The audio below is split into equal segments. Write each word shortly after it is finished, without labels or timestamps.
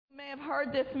have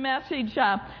heard this message.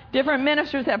 Different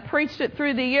ministers have preached it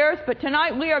through the years, but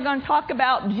tonight we are going to talk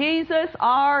about Jesus,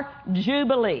 our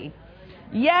Jubilee.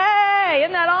 Yay!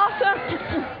 Isn't that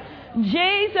awesome?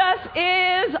 Jesus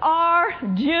is our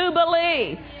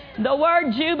Jubilee. The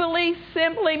word Jubilee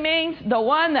simply means the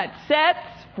one that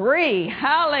sets free.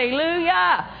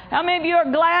 Hallelujah! How many of you are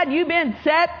glad you've been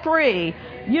set free?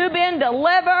 You've been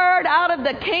delivered out of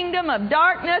the kingdom of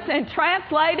darkness and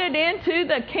translated into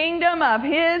the kingdom of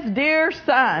His dear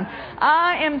Son.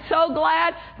 I am so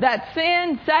glad that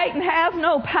Satan has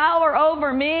no power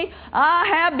over me. I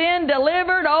have been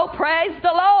delivered. Oh, praise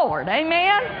the Lord.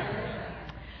 Amen.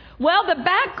 Well, the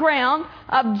background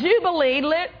of Jubilee,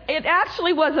 it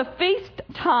actually was a feast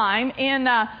time in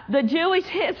the Jewish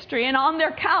history and on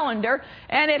their calendar,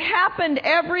 and it happened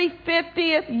every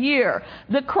 50th year.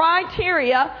 The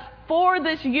criteria for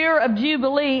this year of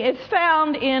Jubilee is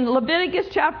found in Leviticus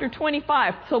chapter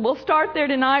 25. So we'll start there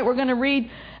tonight. We're going to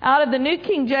read out of the New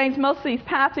King James most of these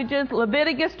passages,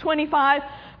 Leviticus 25,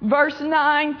 verse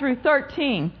 9 through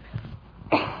 13.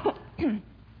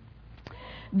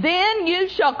 Then you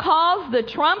shall cause the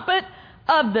trumpet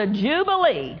of the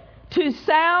Jubilee to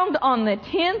sound on the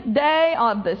 10th day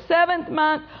of the 7th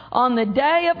month. On the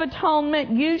day of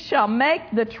atonement, you shall make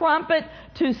the trumpet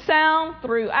to sound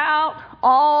throughout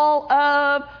all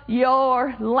of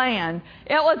your land.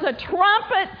 It was a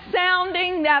trumpet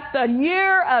sounding that the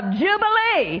year of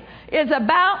Jubilee is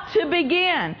about to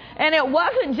begin. And it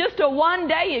wasn't just a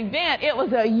one-day event. It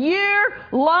was a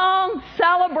year-long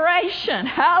celebration.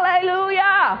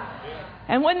 Hallelujah!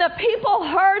 And when the people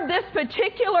heard this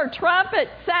particular trumpet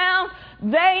sound,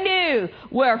 they knew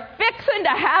we're fixing to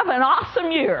have an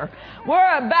awesome year.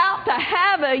 We're about to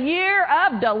have a year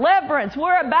of deliverance.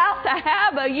 We're about to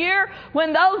have a year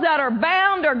when those that are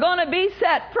bound are going to be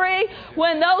set free,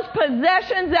 when those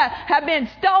possessions that have been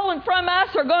stolen from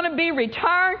us are going to be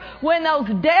returned, when those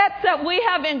debts that we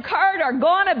have incurred are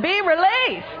going to be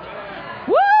released.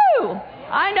 Woo!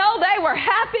 I know they were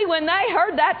happy when they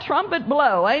heard that trumpet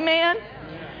blow. Amen?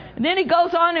 And then he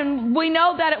goes on, and we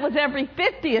know that it was every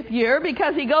 50th year,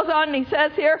 because he goes on and he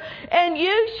says here, and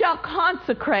you shall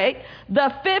consecrate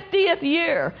the 50th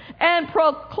year and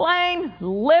proclaim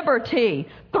liberty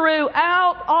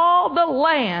throughout all the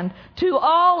land to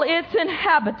all its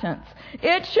inhabitants.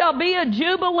 It shall be a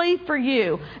jubilee for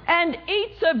you, and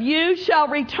each of you shall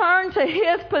return to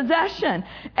his possession,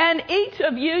 and each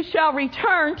of you shall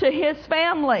return to his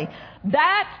family.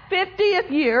 That 50th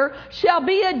year shall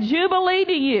be a jubilee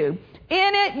to you.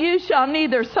 In it you shall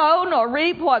neither sow nor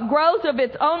reap what grows of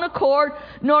its own accord,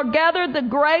 nor gather the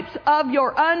grapes of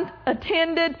your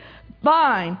unattended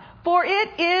vine. For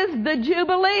it is the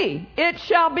jubilee. It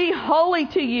shall be holy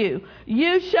to you.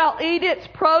 You shall eat its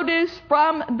produce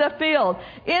from the field.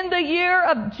 In the year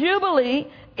of jubilee,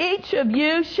 each of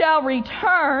you shall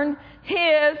return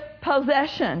his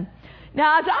possession.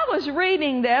 Now, as I was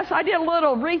reading this, I did a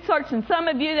little research, and some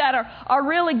of you that are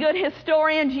really good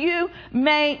historians, you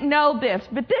may know this,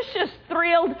 but this just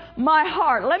thrilled my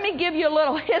heart. Let me give you a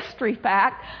little history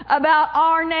fact about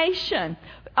our nation.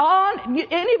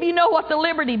 Any of you know what the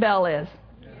Liberty Bell is?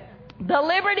 The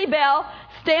Liberty Bell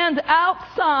stands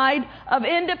outside of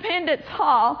Independence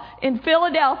Hall in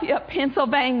Philadelphia,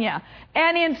 Pennsylvania.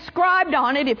 And inscribed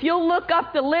on it, if you'll look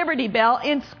up the Liberty Bell,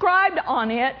 inscribed on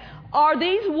it are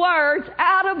these words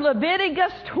out of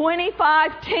Leviticus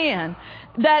 25:10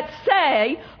 that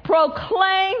say,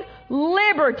 proclaim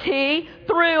liberty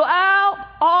throughout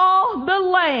all the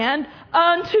land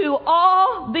unto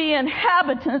all the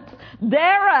inhabitants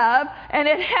thereof, and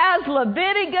it has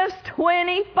Leviticus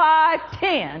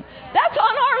 25:10. That's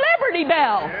on our Liberty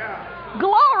Bell. Yeah.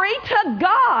 Glory to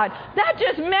God. That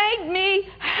just made me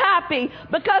happy,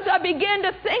 because I began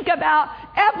to think about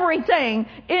everything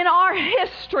in our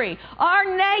history.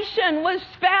 Our nation was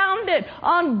founded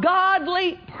on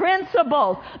godly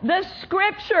principles. The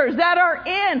scriptures that are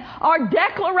in our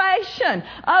Declaration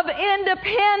of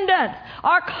Independence,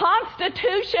 our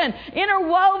Constitution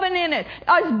interwoven in it,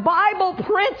 as Bible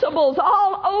principles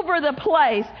all over the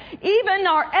place. Even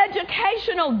our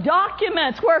educational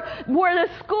documents where the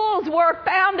schools were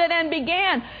founded and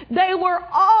began, they were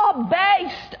all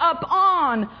based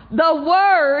upon the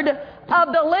Word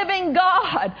of the living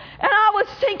God. And I was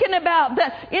thinking about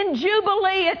that in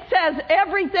Jubilee it says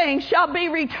everything shall be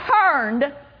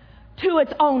returned to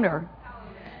its owner.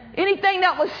 Anything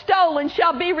that was stolen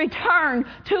shall be returned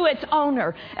to its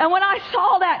owner. And when I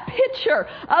saw that picture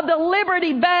of the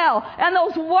Liberty Bell and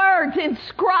those words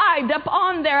inscribed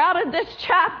upon there out of this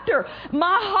chapter,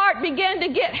 my heart began to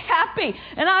get happy.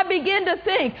 And I began to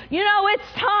think,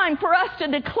 it's time for us to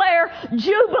declare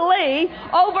Jubilee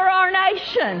over our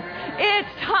nation. It's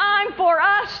time for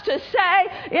us to say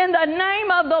in the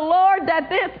name of the Lord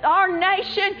that our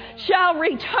nation shall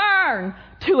return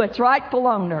to its rightful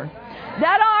owner.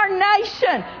 That our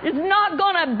nation is not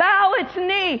going to bow its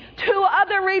knee to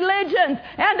other religions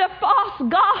and to false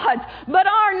gods, but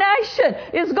our nation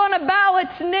is going to bow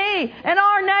its knee, and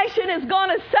our nation is going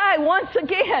to say once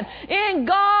again, in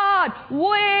God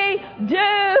we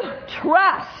do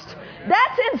trust.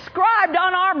 That's inscribed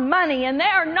on our money, and they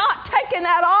are not taking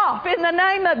that off in the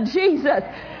name of Jesus.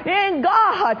 In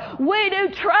God we do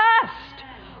trust.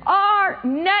 Our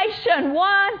nation,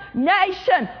 one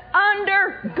nation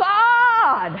under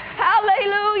God.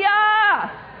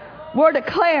 Hallelujah. We're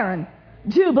declaring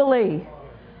Jubilee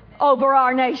over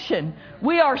our nation.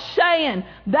 We are saying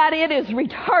that it is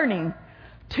returning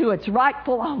to its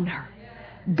rightful owner.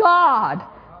 God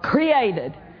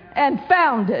created and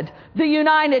founded the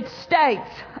United States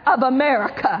of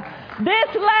America.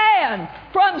 This land,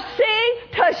 from sea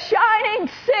to shining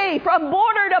sea, from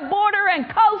border to border and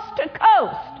coast to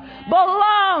coast,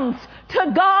 belongs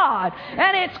to God.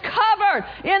 And it's covered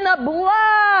in the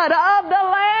blood of the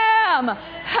Lamb.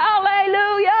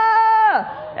 Hallelujah.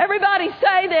 Everybody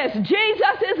say this.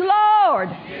 Jesus is Lord.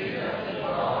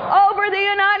 Over the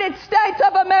United States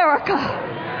of America.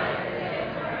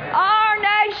 Our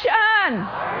nation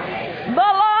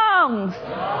belongs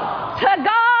to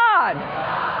God.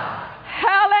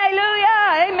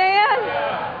 Hallelujah. Amen.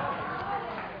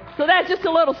 So that's just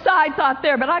a little side thought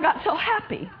there, but I got so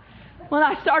happy when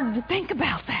I started to think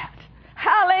about that.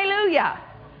 Hallelujah.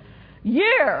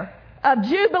 Year of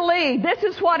Jubilee. This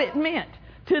is what it meant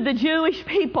to the Jewish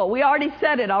people. We already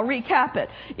said it. I'll recap it.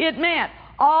 It meant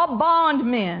all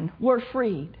bondmen were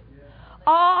freed.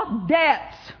 All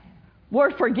debts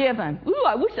were forgiven. Ooh,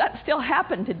 I wish that still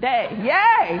happened today.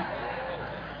 Yay!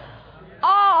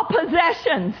 All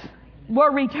possessions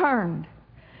were returned.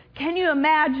 Can you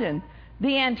imagine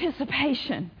the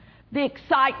anticipation, the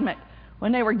excitement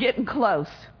when they were getting close?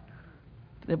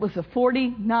 It was the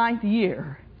 49th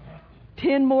year.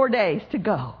 10 more days to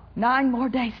go. 9 more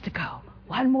days to go.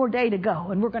 1 more day to go,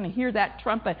 and we're going to hear that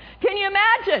trumpet. Can you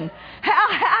imagine how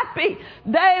happy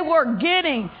they were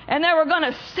getting, and they were going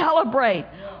to celebrate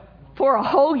for a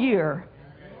whole year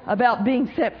about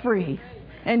being set free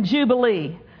and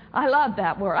Jubilee. I love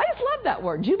that word. I just love that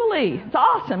word, Jubilee. It's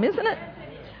awesome, isn't it?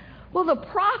 Well, the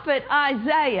prophet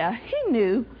Isaiah, he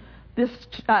knew this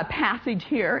passage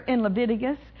here in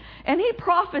Leviticus, and he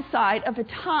prophesied of a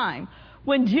time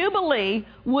when Jubilee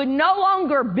would no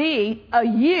longer be a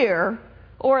year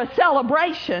or a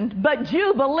celebration, but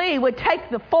Jubilee would take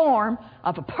the form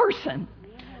of a person,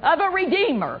 of a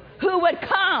Redeemer who would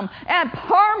come and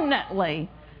permanently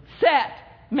set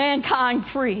mankind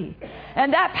free.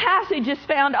 And that passage is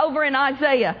found over in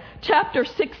Isaiah chapter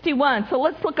 61. So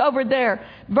let's look over there.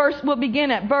 We'll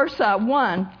begin at verse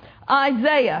 1.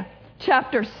 Isaiah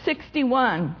chapter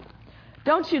 61.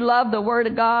 Don't you love the Word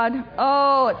of God?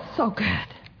 Oh, it's so good.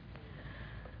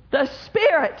 The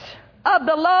Spirit of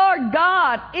the Lord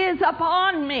God is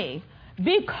upon me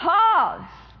because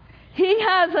He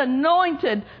has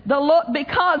anointed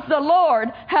because the Lord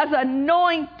has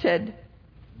anointed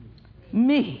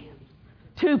me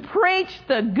to preach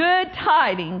the good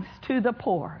tidings to the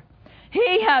poor.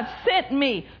 He has sent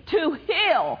me to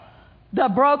heal the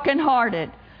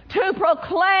brokenhearted, to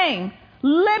proclaim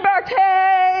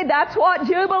liberty. That's what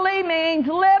Jubilee means,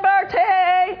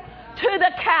 liberty to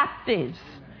the captives.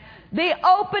 The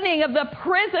opening of the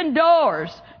prison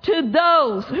doors to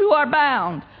those who are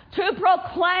bound, to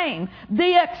proclaim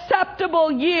the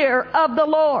acceptable year of the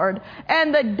Lord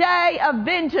and the day of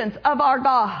vengeance of our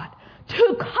God,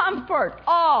 to comfort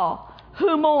all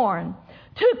who mourn,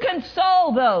 to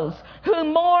console those who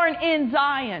mourn in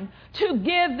Zion, to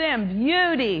give them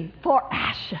beauty for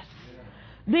ashes,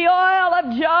 the oil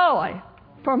of joy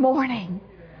for mourning,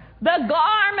 the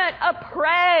garment of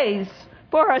praise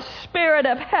for a spirit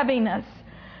of heaviness,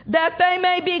 that they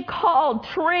may be called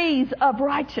trees of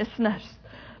righteousness,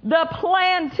 the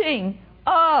planting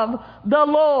of the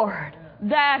Lord,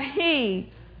 that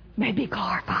He may be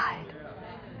glorified.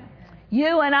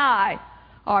 You and I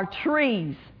are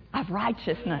trees of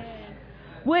righteousness.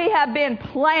 We have been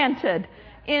planted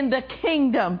in the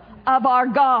kingdom of our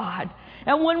God.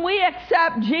 And when we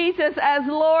accept Jesus as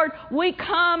Lord, we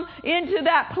come into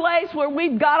that place where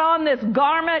we've got on this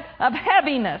garment of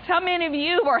heaviness. How many of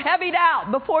you were heavied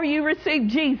out before you received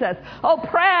Jesus?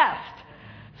 Oppressed,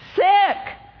 sick,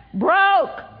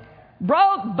 broke,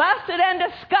 busted, and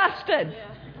disgusted.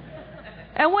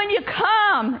 And when you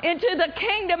come into the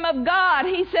kingdom of God,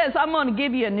 He says, I'm going to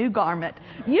give you a new garment.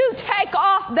 You take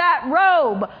off that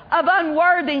robe of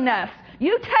unworthiness.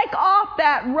 You take off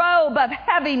that robe of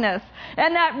heaviness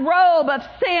and that robe of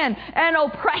sin and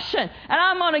oppression. And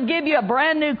I'm going to give you a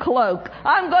brand new cloak.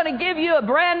 I'm going to give you a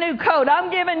brand new coat. I'm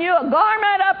giving you a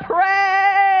garment of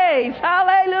praise.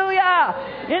 Hallelujah.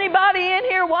 Anybody in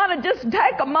here want to just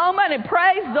take a moment and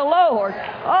praise the Lord?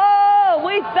 Oh,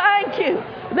 we thank you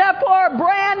that for a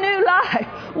brand new life.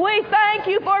 We thank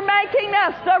you for making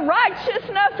us the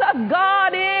righteousness of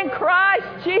God in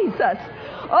Christ Jesus.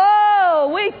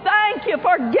 Oh, we thank you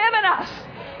for giving us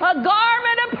a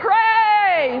garment of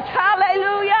praise.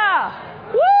 Hallelujah.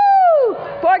 Woo!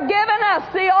 For giving us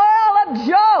the oil of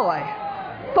joy.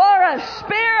 For a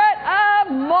spirit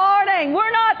of mourning.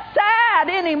 We're not sad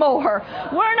anymore.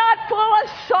 We're not full of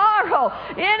sorrow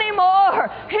anymore.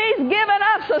 He's given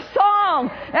us a song.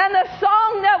 And the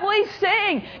song that we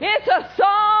sing, it's a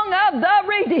song of the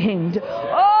redeemed.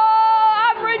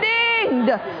 Oh, I'm redeemed.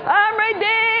 I'm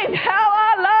redeemed. How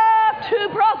I love to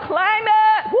proclaim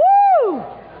it. Woo!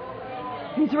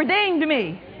 He's redeemed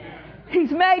me.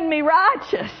 He's made me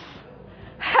righteous.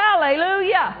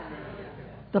 Hallelujah.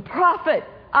 The prophet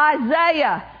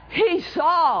Isaiah, he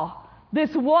saw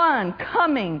this one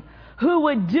coming who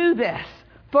would do this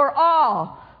for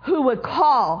all who would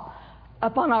call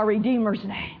upon our Redeemer's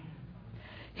name.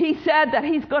 He said that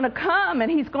he's going to come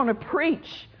and he's going to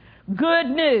preach good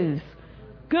news,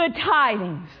 good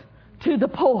tidings to the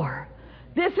poor.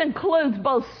 This includes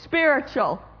both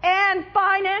spiritual and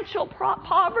financial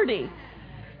poverty.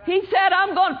 He said,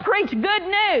 I'm going to preach good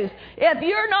news. If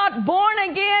you're not born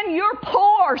again, you're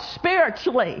poor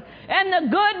spiritually. And the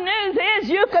good news is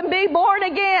you can be born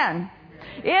again.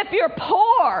 If you're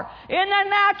poor in the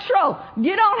natural,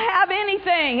 you don't have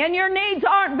anything and your needs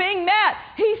aren't being met.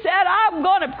 He said, I'm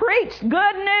going to preach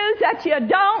good news that you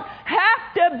don't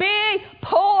have to be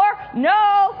poor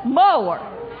no more.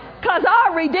 Because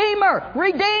our Redeemer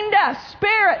redeemed us,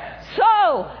 spirit,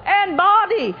 soul, and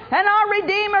body. And our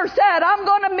Redeemer said, I'm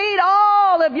going to meet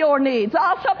all of your needs.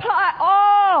 I'll supply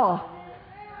all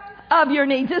of your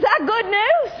needs. Is that good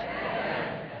news?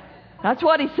 That's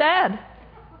what he said.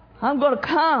 I'm going to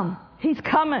come. He's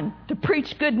coming to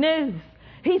preach good news.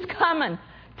 He's coming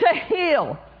to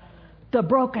heal the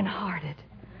brokenhearted.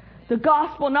 The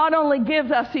gospel not only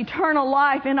gives us eternal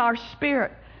life in our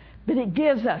spirit, but it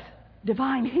gives us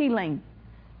divine healing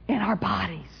in our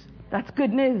bodies. That's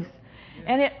good news.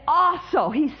 And it also,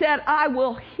 he said, I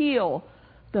will heal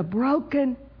the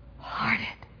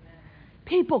brokenhearted.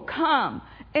 People come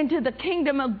into the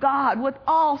kingdom of God with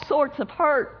all sorts of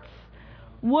hurts,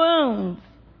 wounds,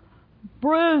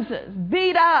 bruises,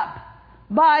 beat up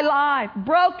by life,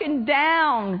 broken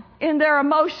down in their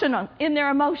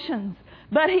emotions.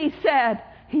 But he said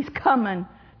he's coming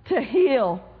to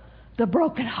heal the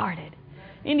brokenhearted.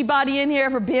 Anybody in here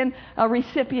ever been a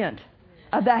recipient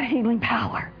of that healing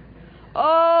power?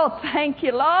 Oh, thank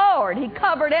you, Lord. He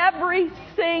covered every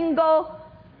single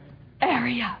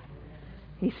area.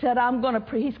 He said,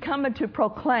 he's coming to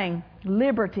proclaim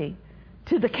liberty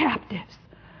to the captives,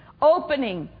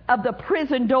 opening of the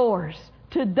prison doors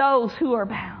to those who are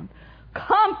bound,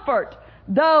 comfort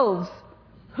those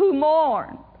who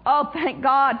mourn. Oh, thank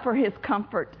God for his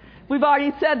comfort. We've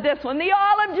already said this one, the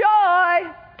oil of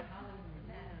joy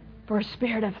for a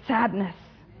spirit of sadness,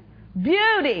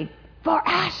 beauty for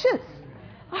ashes.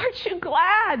 Aren't you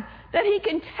glad that he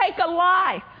can take a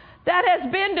life that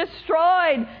has been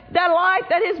destroyed, that life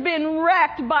that has been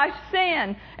wrecked by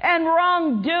sin and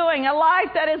wrongdoing, a life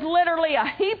that is literally a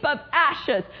heap of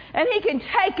ashes, and he can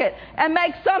take it and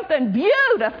make something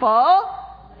beautiful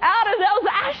out of those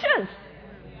ashes.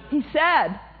 He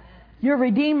said, your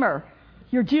Redeemer,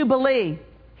 your Jubilee,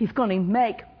 he's going to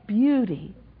make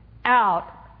beauty out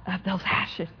of those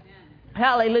ashes.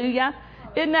 Hallelujah.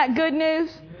 Isn't that good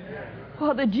news?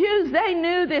 Well, the Jews, they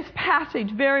knew this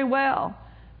passage very well.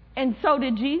 And so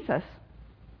did Jesus.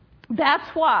 That's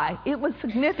why it was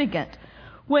significant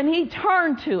when he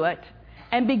turned to it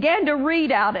and began to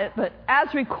read out it, but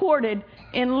as recorded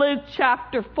in Luke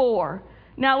chapter 4.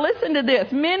 Now listen to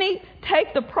this. Many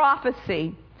take the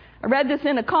prophecy, I read this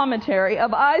in a commentary,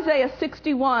 of Isaiah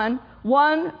 61,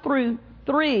 1 through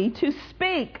 3 to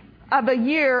speak of a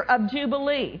year of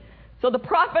Jubilee. So the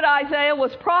prophet Isaiah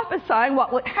was prophesying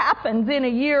what happens in a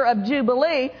year of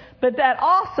Jubilee, but that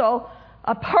also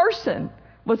a person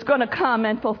was going to come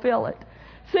and fulfill it.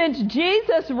 Since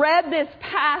Jesus read this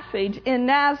passage in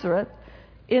Nazareth,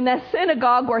 in the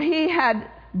synagogue where he had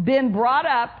been brought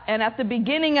up, and at the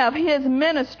beginning of his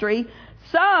ministry,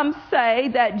 some say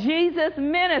that Jesus'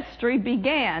 ministry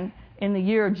began in the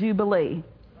year of Jubilee.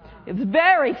 It's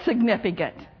very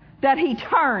significant that he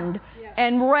turned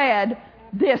and read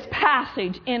this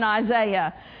passage in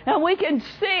Isaiah. And we can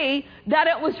see that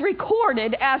it was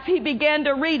recorded as he began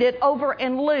to read it over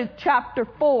in Luke chapter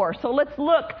 4. So let's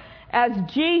look as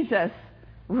Jesus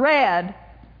read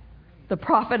the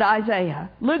prophet Isaiah.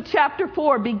 Luke chapter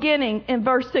 4, beginning in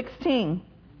verse 16.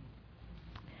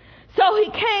 So he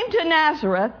came to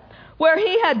Nazareth, where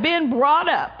he had been brought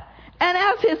up. And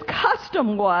as his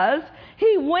custom was,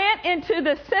 he went into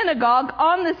the synagogue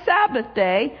on the Sabbath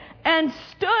day and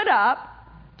stood up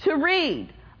to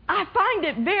read. I find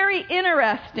it very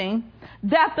interesting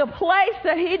that the place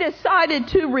that he decided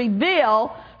to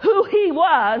reveal who he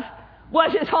was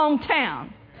his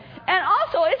hometown. And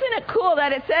also, isn't it cool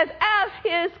that it says, as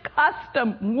his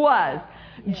custom was?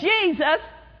 Jesus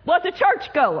was a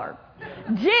churchgoer.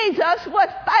 Jesus was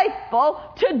faithful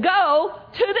to go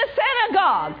to the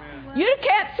synagogue. You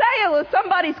can't say it was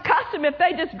somebody's custom if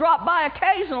they just dropped by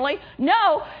occasionally.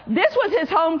 No, this was his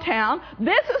hometown.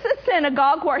 This was a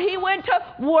synagogue where he went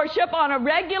to worship on a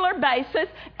regular basis,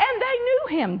 and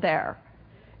they knew him there.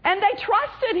 And they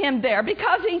trusted him there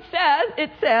because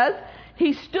it says,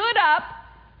 he stood up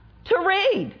to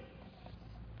read.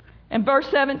 In verse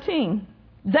 17,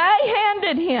 they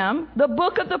handed him the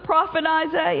book of the prophet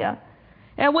Isaiah.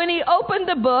 And when he opened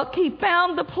the book, he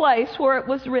found the place where it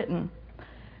was written.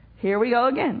 Here we go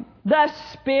again. The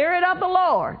Spirit of the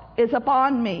Lord is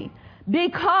upon me,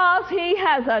 because he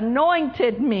has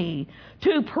anointed me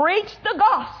to preach the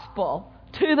gospel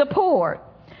to the poor.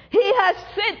 He has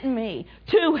sent me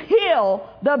to heal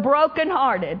the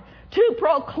brokenhearted, to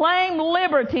proclaim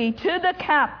liberty to the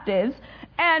captives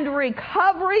and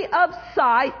recovery of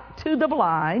sight to the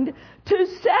blind, to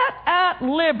set at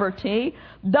liberty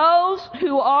those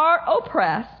who are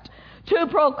oppressed, to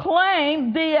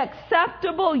proclaim the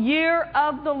acceptable year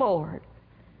of the Lord.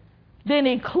 Then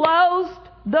he closed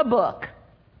the book,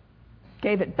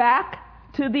 gave it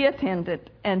back to the attendant,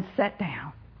 and sat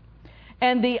down.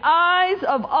 And the eyes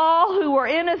of all who were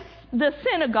in the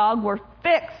synagogue were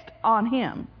fixed on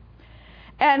him.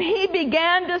 And he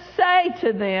began to say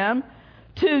to them,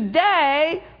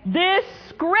 today this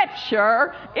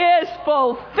scripture is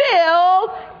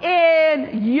fulfilled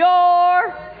in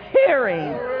your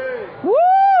hearing.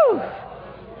 Woo!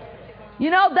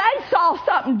 You know, they saw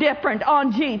something different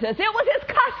on Jesus. It was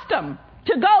his custom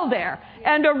to go there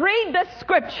and to read the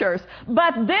scriptures.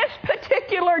 But this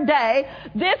particular day,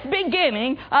 this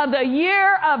beginning of the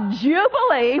year of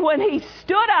Jubilee, when he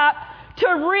stood up to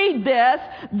read this,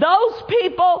 those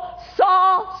people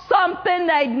saw something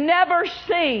they'd never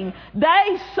seen.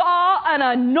 They saw an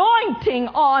anointing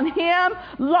on him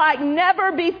like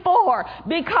never before,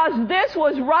 because this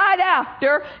was right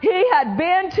after he had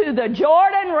been to the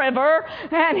Jordan River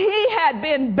and he had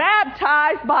been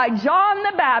baptized by John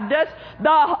the Baptist.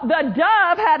 The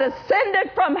dove had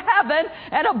ascended from heaven,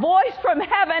 and a voice from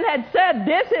heaven had said,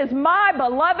 "This is my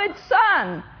beloved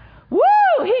Son."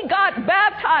 Woo! He got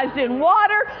baptized in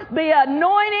water. The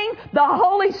anointing, the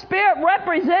Holy Spirit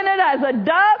represented as a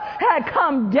dove, had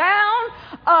come down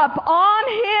upon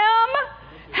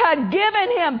him, had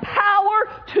given him power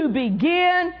to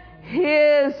begin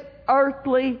his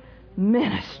earthly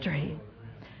ministry.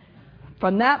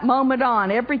 From that moment on,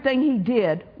 everything he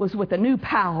did was with a new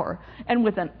power and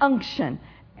with an unction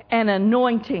and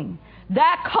anointing.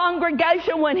 That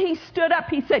congregation, when he stood up,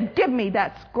 he said, "Give me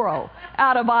that scroll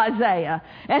out of Isaiah."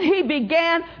 And he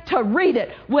began to read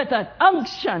it with an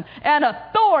unction and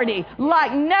authority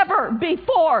like never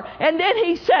before. And then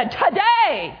he said,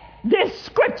 "Today, this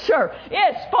scripture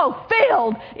is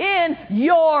fulfilled in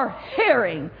your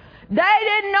hearing." They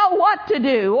didn't know what to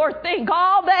do or think.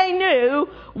 All they knew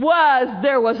was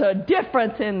there was a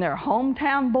difference in their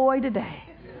hometown boy today.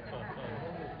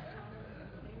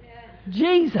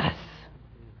 Jesus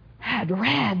had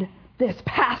read this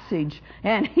passage,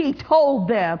 and he told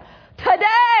them,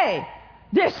 today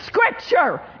this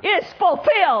scripture is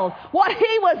fulfilled. What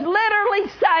he was literally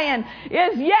saying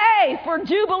is, yay for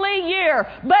Jubilee year,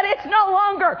 but it's no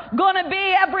longer going to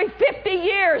be every 50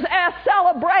 years as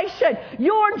celebration.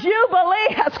 Your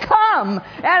Jubilee has come,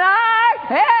 and I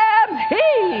am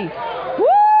he.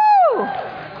 Woo!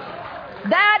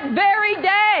 That very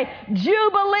day,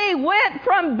 Jubilee went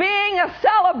from being a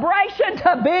celebration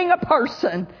to being a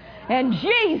person. And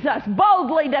Jesus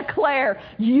boldly declared,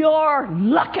 "You're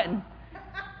looking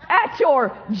at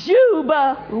your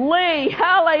Jubilee.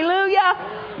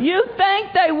 Hallelujah. You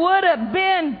think they would have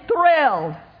been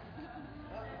thrilled,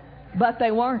 but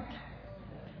they weren't.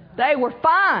 They were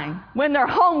fine when their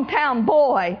hometown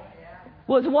boy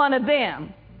was one of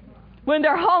them. When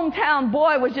their hometown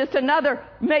boy was just another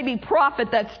maybe prophet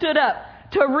that stood up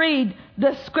to read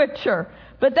the scripture.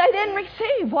 But they didn't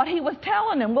receive what he was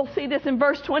telling them. We'll see this in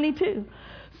verse 22.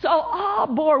 So all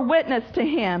bore witness to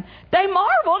him. They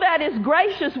marveled at his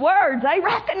gracious words. They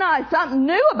recognized something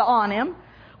new on him,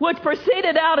 which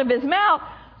proceeded out of his mouth.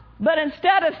 But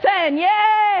instead of saying,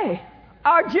 "Yay,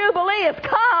 our Jubilee has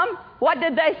come," what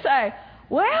did they say?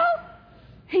 "Well,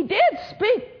 he did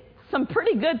speak some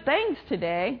pretty good things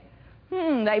today."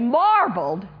 They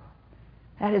marveled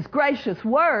at his gracious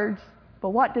words. But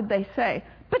what did they say?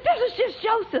 "But this is just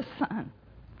Joseph's son.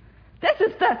 This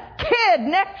is the kid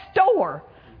next door.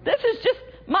 This is just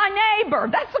my neighbor.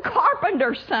 That's the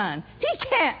carpenter's son. He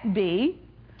can't be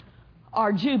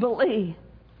our Jubilee."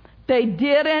 They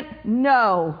didn't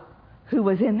know who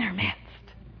was in their midst.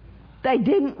 They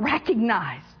didn't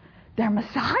recognize their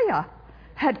Messiah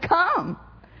had come.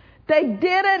 They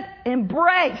didn't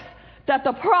embrace that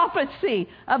the prophecy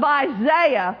of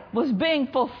Isaiah was being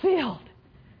fulfilled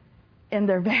in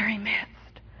their very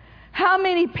midst. How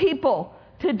many people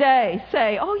today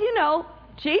say, "Oh, you know,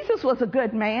 Jesus was a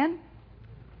good man.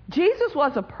 Jesus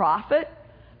was a prophet.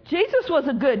 Jesus was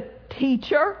a good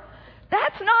teacher."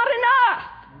 That's not enough.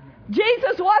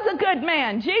 Jesus was a good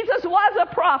man. Jesus was a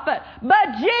prophet.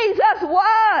 But Jesus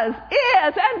was,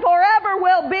 is, and forever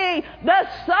will be the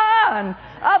Son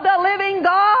of the living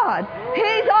God.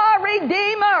 He's our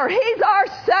Redeemer. He's our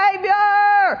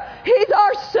Savior. He's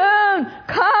our soon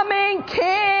coming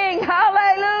King.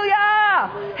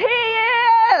 Hallelujah. He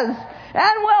is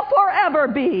and will forever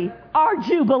be our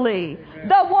Jubilee.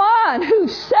 The one who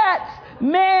sets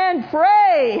men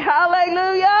free.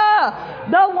 Hallelujah.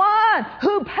 The one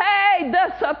who paid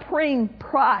the supreme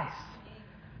price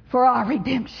for our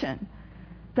redemption.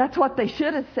 That's what they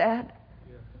should have said,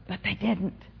 but they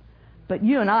didn't. But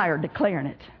you and I are declaring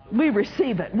it. We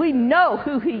receive it. We know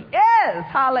who he is.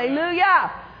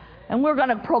 Hallelujah. And we're going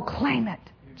to proclaim it.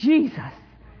 Jesus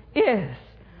is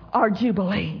our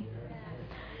Jubilee.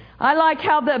 I like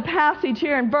how the passage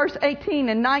here in verse 18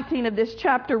 and 19 of this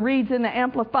chapter reads in the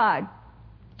Amplified.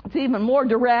 It's even more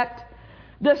direct.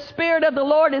 "The Spirit of the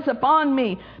Lord is upon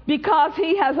me because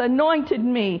he has anointed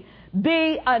me,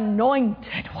 the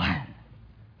anointed one."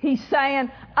 He's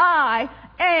saying, "I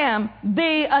am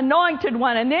the anointed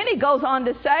one." And then he goes on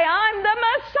to say, "I'm the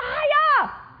Messiah.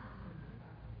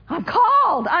 I'm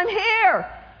called. I'm here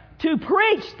to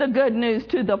preach the good news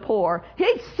to the poor.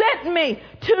 He sent me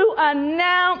to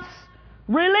announce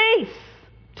release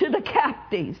to the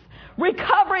captives,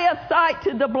 recovery of sight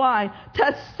to the blind,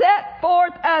 to set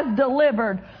forth as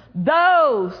delivered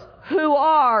those who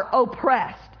are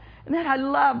oppressed." And then I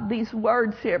love these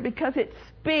words here because it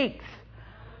speaks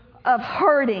of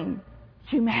hurting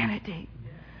humanity.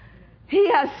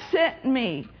 He has sent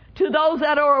me to those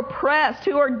that are oppressed,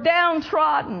 who are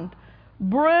downtrodden,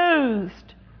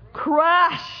 bruised,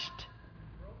 crushed,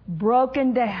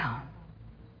 broken down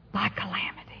by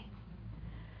calamity.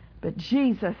 But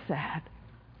Jesus said,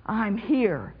 "I'm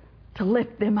here to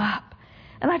lift them up."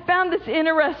 And I found this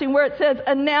interesting where it says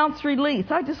announce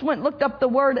release. I just went and looked up the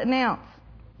word announce.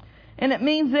 And it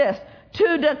means this: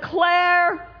 to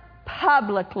declare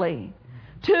publicly,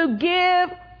 to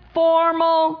give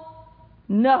formal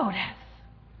notice.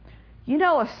 You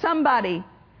know, if somebody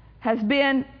has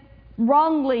been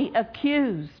wrongly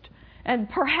accused and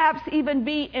perhaps even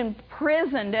be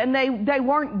imprisoned and they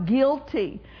weren't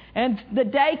guilty, and the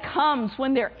day comes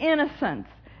when their innocence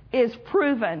is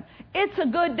proven, it's a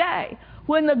good day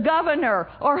when the governor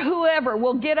or whoever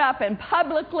will get up and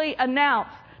publicly announce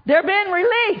they're being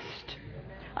released.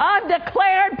 I've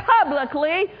declared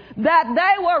publicly that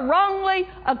they were wrongly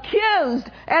accused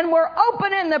and were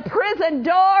opening the prison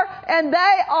door and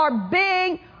they are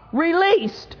being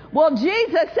released. Well,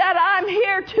 Jesus said, "I'm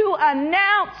here to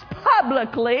announce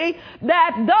publicly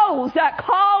that those that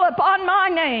call upon my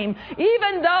name,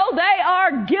 even though they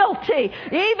are guilty,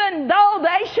 even though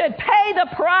they should pay the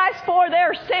price for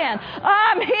their sin,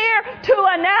 I'm here to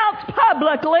announce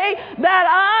publicly that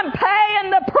I'm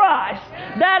paying the price,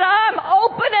 that I'm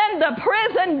opening the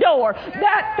prison door.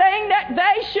 That thing that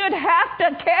they should have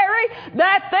to carry,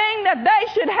 that thing that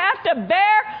they should have to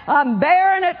bear, I'm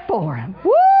bearing it for them."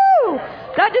 Woo!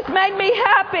 That just made me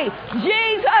happy.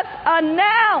 Jesus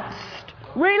announced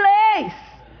release.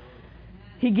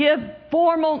 He gave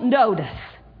formal notice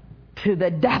to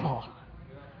the devil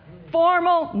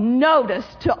formal notice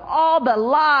to all the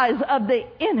lies of the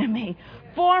enemy.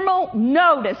 Formal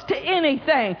notice to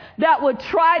anything that would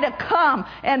try to come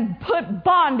and put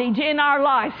bondage in our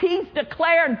lives. He's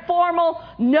declared formal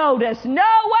notice. No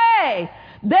way!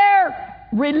 They're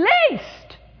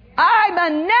released. I'm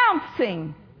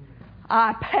announcing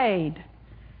I paid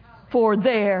for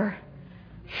their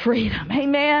freedom.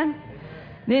 Amen?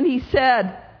 Then he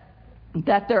said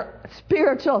that they're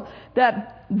spiritual,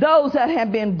 that those that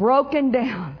have been broken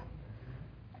down,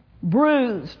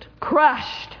 bruised,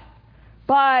 crushed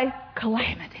by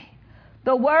calamity.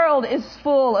 The world is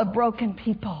full of broken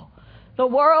people. The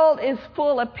world is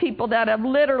full of people that have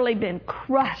literally been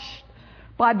crushed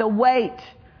by the weight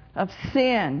of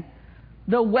sin,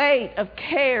 the weight of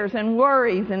cares and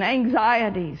worries and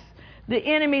anxieties. The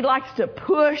enemy likes to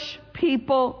push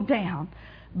people down.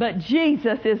 But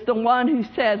Jesus is the one who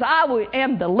says, I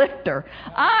am the lifter.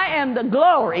 I am the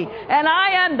glory. And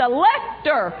I am the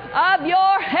lifter of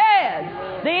your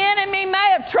head. The enemy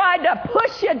may have tried to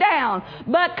push you down,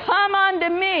 but come unto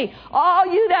me, all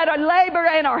you that are labor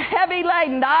and are heavy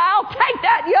laden. I'll take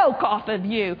that yoke off of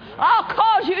you. I'll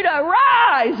cause you to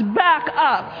rise back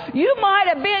up. You might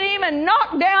have been even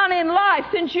knocked down in life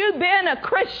since you've been a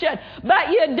Christian, but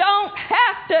you don't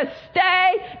have to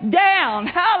stay down.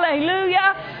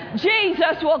 Hallelujah.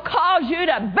 Jesus will cause you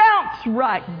to bounce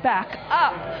right back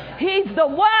up. He's the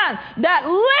one that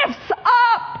lifts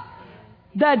up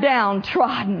the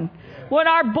downtrodden. When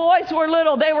our boys were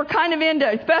little, they were kind of into,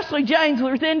 especially James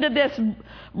was into this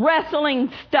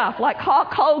wrestling stuff, like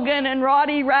Hulk Hogan and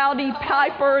Rowdy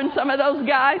Piper and some of those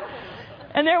guys.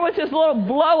 And there was this little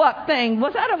blow-up thing.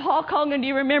 Was that of Hulk Hogan? Do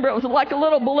you remember? It was like a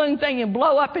little balloon thing. You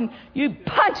blow up and you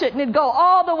punch it and it'd go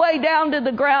all the way down to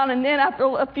the ground. And then after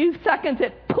a few seconds,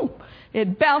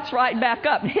 it'd bounce right back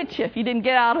up and hit you if you didn't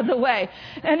get out of the way.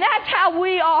 And that's how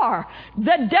we are.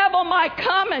 The devil might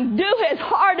come and do his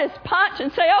hardest punch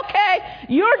and say, okay,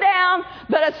 you're down.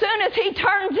 But as soon as he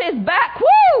turns his back,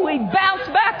 we bounce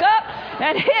back up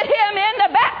and hit him in the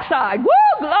backside.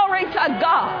 Glory to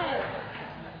God.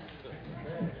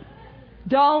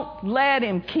 Don't let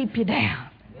him keep you down.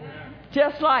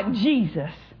 Just like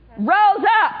Jesus rose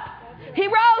up. He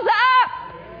rose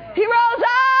up. He rose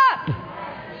up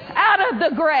out of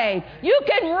the grave. You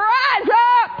can rise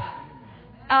up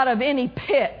out of any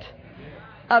pit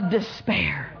of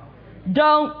despair.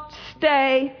 Don't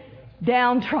stay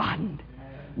downtrodden.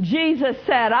 Jesus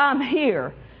said, I'm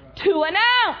here to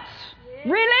announce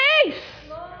release.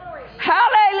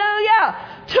 Hallelujah.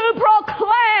 To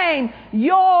proclaim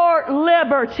your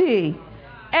liberty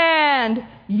and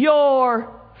your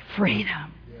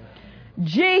freedom.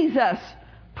 Jesus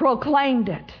proclaimed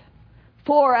it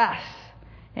for us,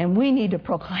 and we need to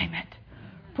proclaim it.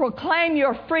 Proclaim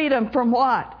your freedom from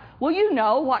what? Well, you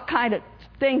know what kind of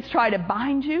things try to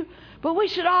bind you, but we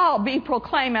should all be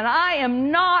proclaiming, I am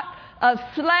not a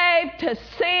slave to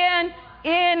sin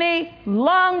any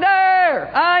longer.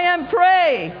 I am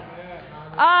free.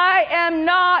 I am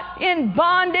not in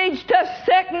bondage to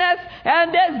sickness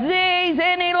and disease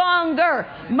any longer.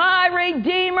 My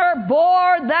Redeemer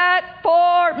bore that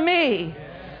for me.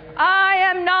 I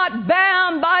am not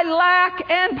bound by lack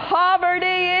and poverty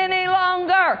any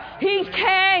longer. He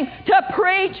came to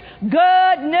preach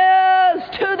good news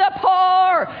to the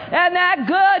poor. And that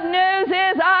good news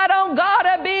is I don't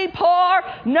gotta be poor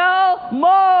no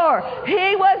more.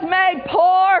 He was made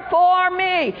poor for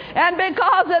me. And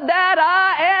because of that,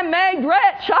 I am made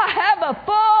rich. I have a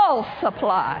full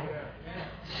supply.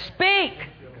 Speak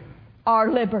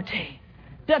our liberty.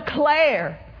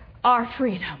 Declare our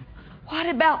freedom. What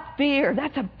about fear?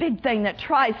 That's a big thing that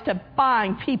tries to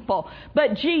bind people.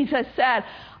 But Jesus said,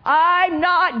 I'm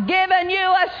not giving you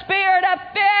a spirit of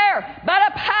fear, but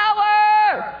of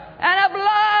power and of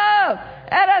love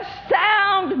and a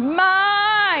sound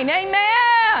mind.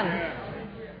 Amen.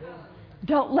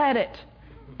 Don't let it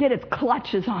get its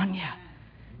clutches on you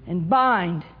and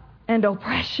bind and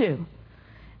oppress you.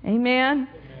 Amen.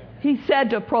 He said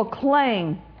to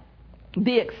proclaim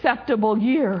the acceptable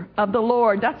year of the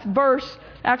Lord. That's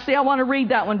I want to read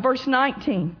that one, verse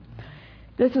 19.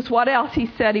 This is what else he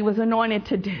said he was anointed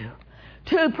to do.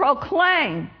 To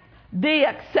proclaim the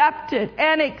accepted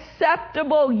and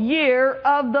acceptable year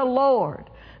of the Lord.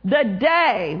 The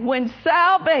day when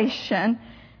salvation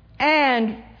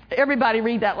and, everybody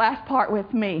read that last part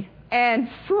with me, and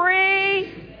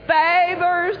free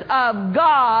favors of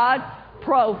God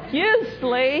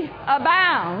profusely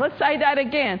abound. Let's say that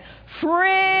again.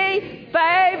 Free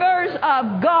favors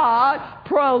of God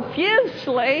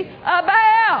profusely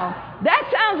abound. That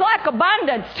sounds like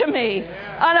abundance to me.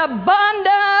 An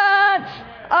abundance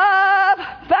of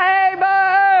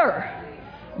favor.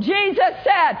 Jesus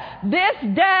said,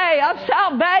 this day of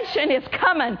salvation is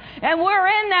coming, and we're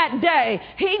in that day.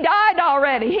 He died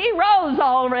already. He rose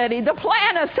already. The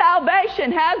plan of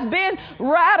salvation has been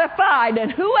ratified,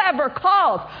 and whoever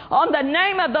calls on the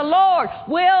name of the Lord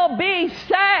will be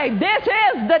saved. This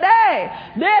is the day.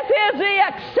 This is the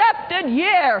accepted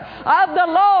year of the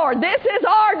Lord. This is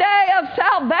our day of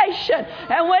salvation.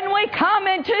 And when we come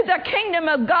into the kingdom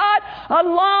of God,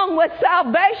 along with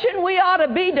salvation, we ought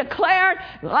to be declared,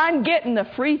 I'm getting the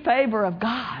free favor of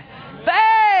God.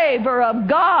 Favor of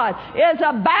God is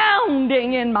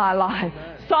abounding in my life.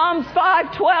 Psalms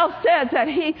 5:12 says that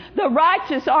the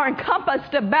righteous are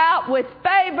encompassed about with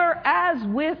favor as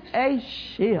with a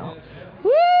shield.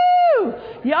 Woo!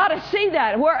 You ought to see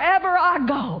that wherever I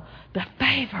go, the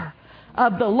favor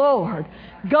of the Lord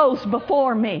goes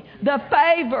before me. The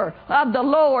favor of the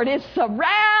Lord is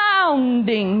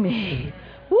surrounding me.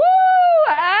 Woo!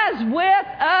 As with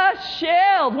a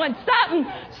shield. When something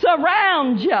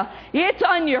surrounds you, it's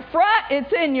on your front,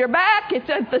 it's in your back, it's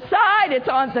at the side, it's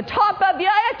on the top of you,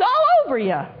 it's all over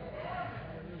you.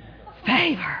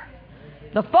 Favor.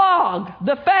 The fog,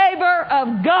 the favor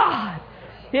of God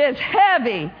is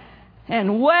heavy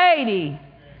and weighty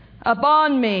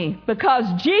upon me, because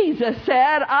Jesus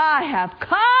said, I have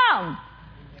come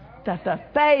that the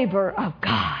favor of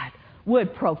God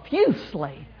would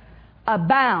profusely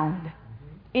abound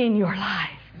in your life.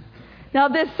 Now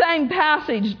this same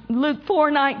passage, Luke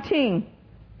 4:19,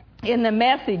 in the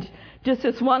Message, just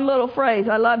this one little phrase,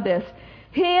 I love this.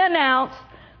 He announced,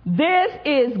 this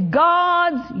is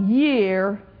God's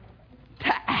year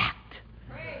to act.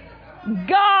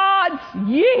 God's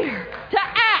year to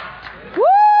act.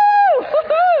 Woo!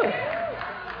 Woo-hoo!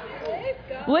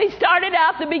 We started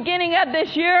out the beginning of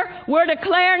this year, we're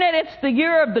declaring it's the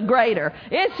year of the greater.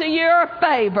 It's the year of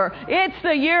favor. It's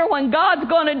the year when God's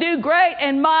going to do great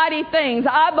and mighty things.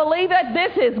 I believe that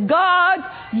this is God's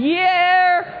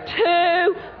year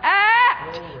to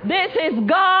act. This is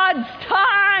God's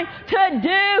time to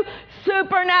do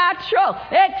supernatural,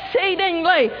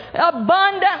 exceedingly,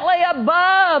 abundantly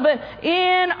above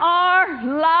in our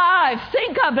lives.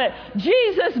 Think of it.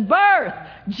 Jesus' birth,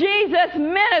 Jesus'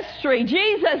 ministry,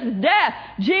 Jesus' death,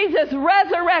 Jesus'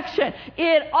 resurrection.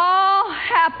 It all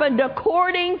happened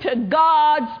according to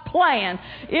God's plan.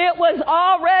 It was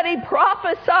already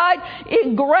prophesied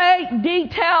in great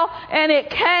detail, and it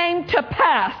came to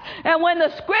pass. And when the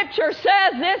scripture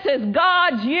says this is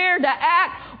God's year to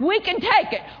act, we can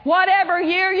take it. Whatever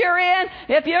year you're in,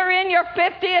 if you're in your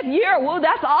 50th year, well,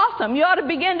 that's awesome. You ought to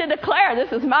begin to declare,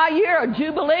 this is my year of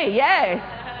Jubilee. Yay.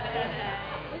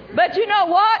 But you know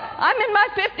what? I'm in my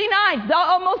 59th,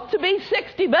 almost to be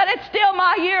 60, but it's still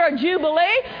my year of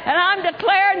Jubilee, and I'm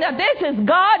declaring that this is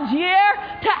God's year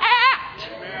to act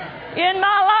in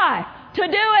my life, to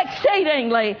do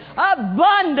exceedingly,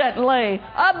 abundantly,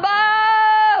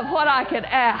 above what I could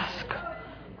ask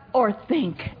or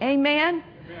think. Amen?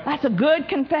 That's a good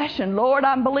confession. Lord,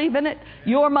 I'm believing it.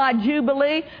 You're my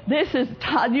Jubilee. This is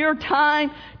your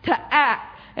time to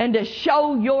act and to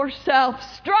show yourself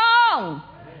strong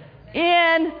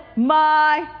in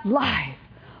my life.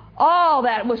 All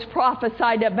that was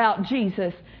prophesied about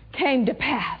Jesus came to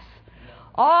pass.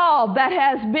 All that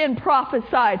has been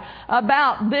prophesied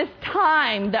about this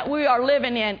time that we are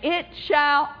living in, it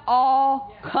shall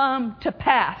all come to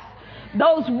pass.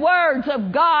 Those words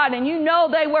of God, and you know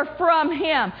they were from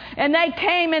Him, and they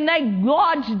came and they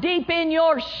lodged deep in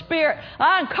your spirit.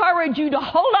 I encourage you to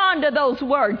hold on to those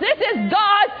words. This is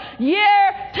God's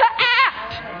year to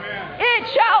act. Amen. It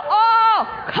shall all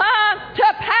come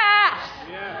to pass.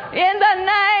 Yeah. In the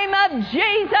name of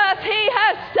Jesus, He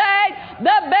has saved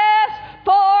the best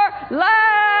for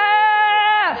last.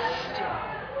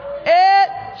 It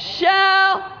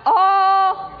shall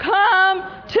all come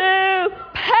to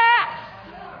pass.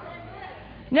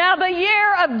 Now the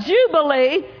year of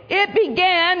Jubilee, it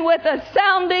began with a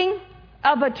sounding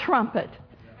of a trumpet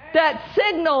that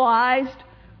signalized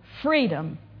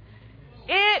freedom.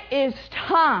 It is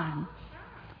time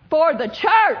for the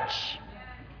church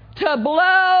to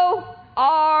blow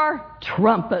our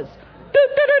trumpets.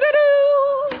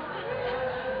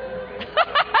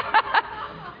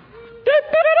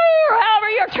 However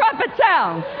your trumpet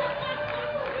sounds.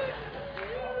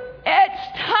 It's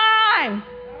time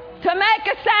to make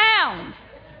a sound.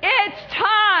 It's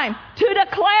time to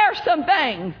declare some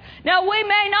things. Now, we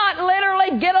may not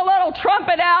literally get a little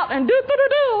trumpet out and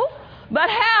do-do-do-do, but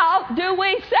how do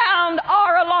we sound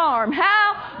our alarm?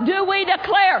 How do we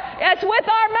declare? It's with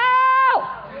our mouth,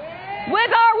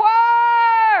 with our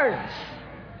words.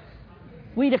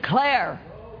 We declare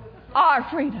our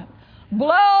freedom.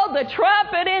 Blow the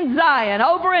trumpet in Zion.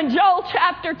 Over in Joel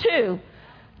chapter 2.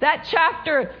 That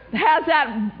chapter has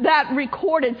that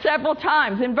recorded several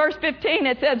times. In verse 15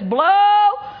 it says,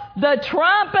 blow the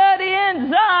trumpet in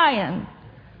Zion.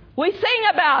 We sing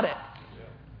about it.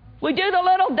 We do the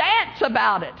little dance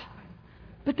about it.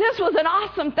 But this was an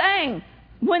awesome thing.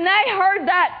 When they heard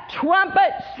that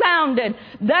trumpet sounded,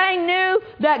 they knew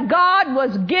that God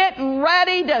was getting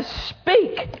ready to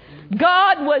speak.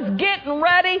 God was getting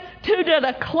ready to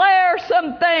declare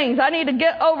some things. I need to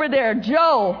get over there.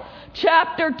 Joel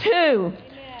chapter 2.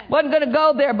 Wasn't going to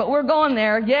go there, but we're going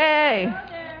there. Yay.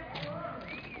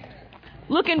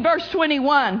 Look in verse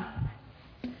 21.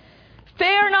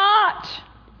 Fear not,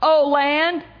 O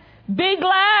land, be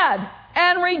glad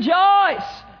and rejoice,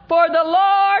 for the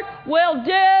Lord will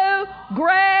do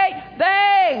great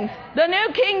things. The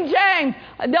New King James,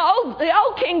 the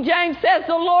old King James says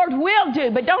the Lord will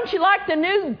do, but don't you like the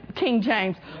New King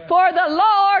James? For the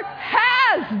Lord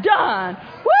has done.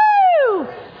 Woo!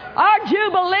 Our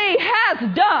Jubilee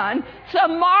has done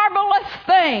some marvelous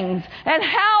things. And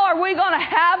how are we going to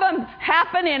have them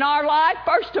happen in our life?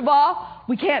 First of all,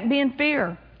 we can't be in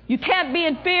fear. You can't be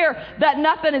in fear that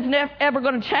nothing is ever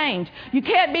going to change. You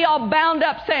can't be all bound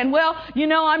up saying, well,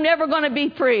 I'm never going to be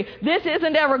free. This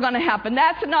isn't ever going to happen.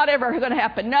 That's not ever going to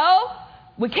happen. No,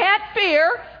 we can't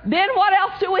fear. Then what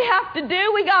else do we have to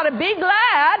do? We got to be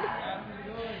glad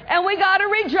and we got to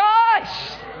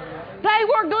rejoice. They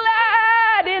were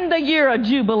glad in the year of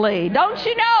Jubilee. Don't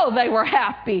you know they were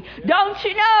happy? Don't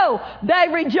you know they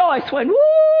rejoiced when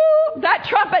that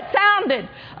trumpet sounded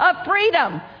of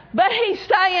freedom? But he's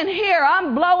saying here,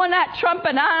 I'm blowing that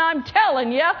trumpet and I'm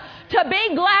telling you to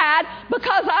be glad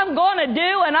because I'm going to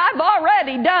do and I've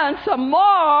already done some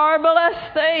marvelous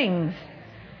things.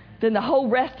 Then the whole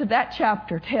rest of that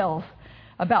chapter tells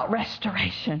about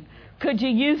restoration. Could you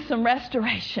use some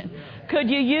restoration? Could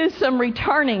you use some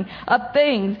returning of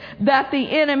things that the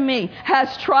enemy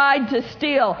has tried to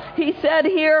steal? He said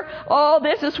here,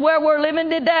 this is where we're living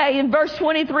today. In verse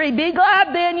 23, be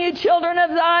glad then, you children of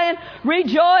Zion.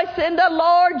 Rejoice in the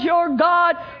Lord your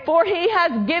God, for he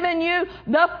has given you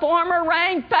the former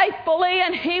rain faithfully,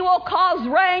 and he will cause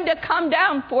rain to come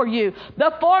down for you.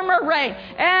 The former rain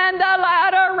and the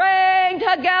latter rain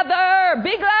together.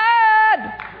 Be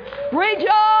glad.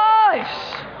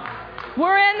 Rejoice.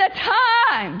 We're in the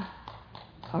time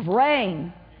of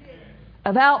rain,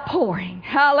 of outpouring.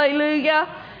 Hallelujah.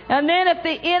 And then if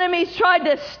the enemies tried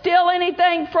to steal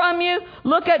anything from you,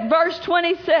 look at verse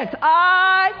 26.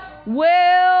 I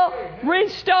will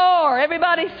restore.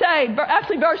 Everybody say,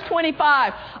 actually verse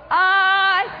 25.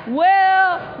 I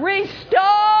will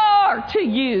restore to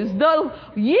you the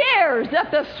years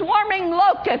that the swarming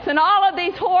locusts and all of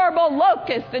these horrible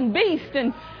locusts and beasts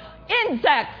and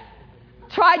insects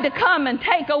tried to come and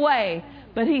take away.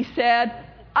 But he said,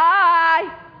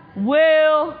 I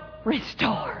will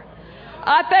restore.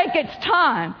 I think it's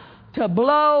time to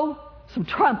blow some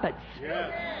trumpets.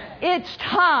 Yes. It's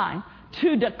time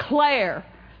to declare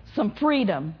some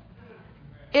freedom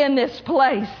in this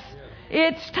place.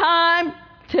 It's time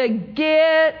to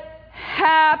get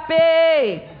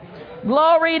happy.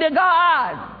 Glory to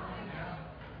God.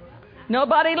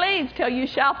 Nobody leaves till you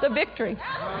shout the victory.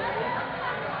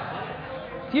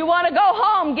 If you want to go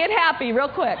home, get happy real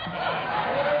quick.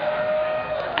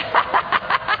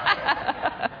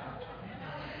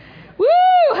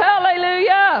 Woo!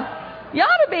 Hallelujah! You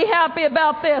ought to be happy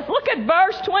about this. Look at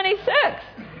verse 26.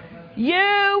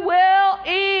 You will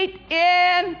eat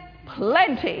in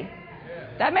plenty.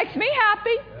 That makes me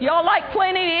happy. Y'all like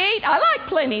plenty to eat? I like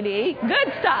plenty to eat.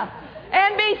 Good stuff.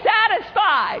 And be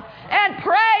satisfied and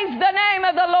praise the name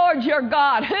of the Lord your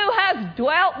God, who has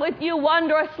dwelt with you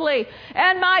wondrously,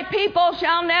 and my people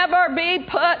shall never be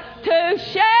put to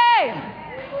shame.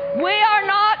 We are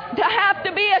not to have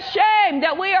to be ashamed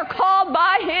that we are called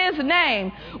by His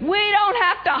name. We don't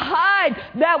have to hide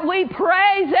that we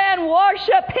praise and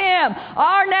worship Him.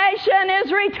 Our nation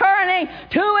is returning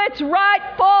to its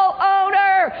rightful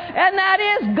owner, and that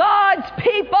is God's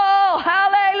people.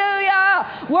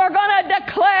 Hallelujah. We're going to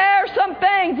declare some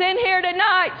things in here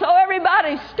tonight, so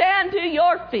everybody stand to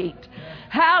your feet.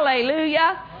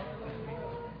 Hallelujah.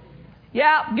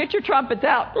 Yeah, get your trumpets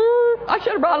out. I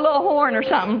should have brought a little horn or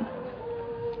something.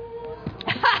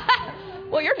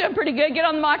 Well, you're doing pretty good. Get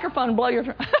on the microphone and blow your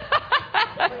trumpet.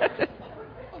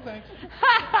 Oh, thanks.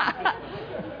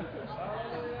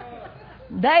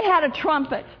 They had a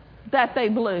trumpet that they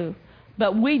blew,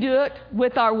 but we do it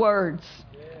with our words.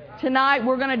 Tonight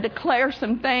we're going to declare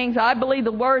some things. I believe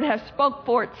the Word has spoke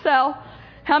for itself.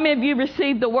 How many of you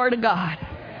received the Word of God?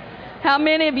 How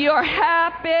many of you are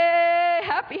happy,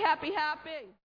 happy, happy, happy?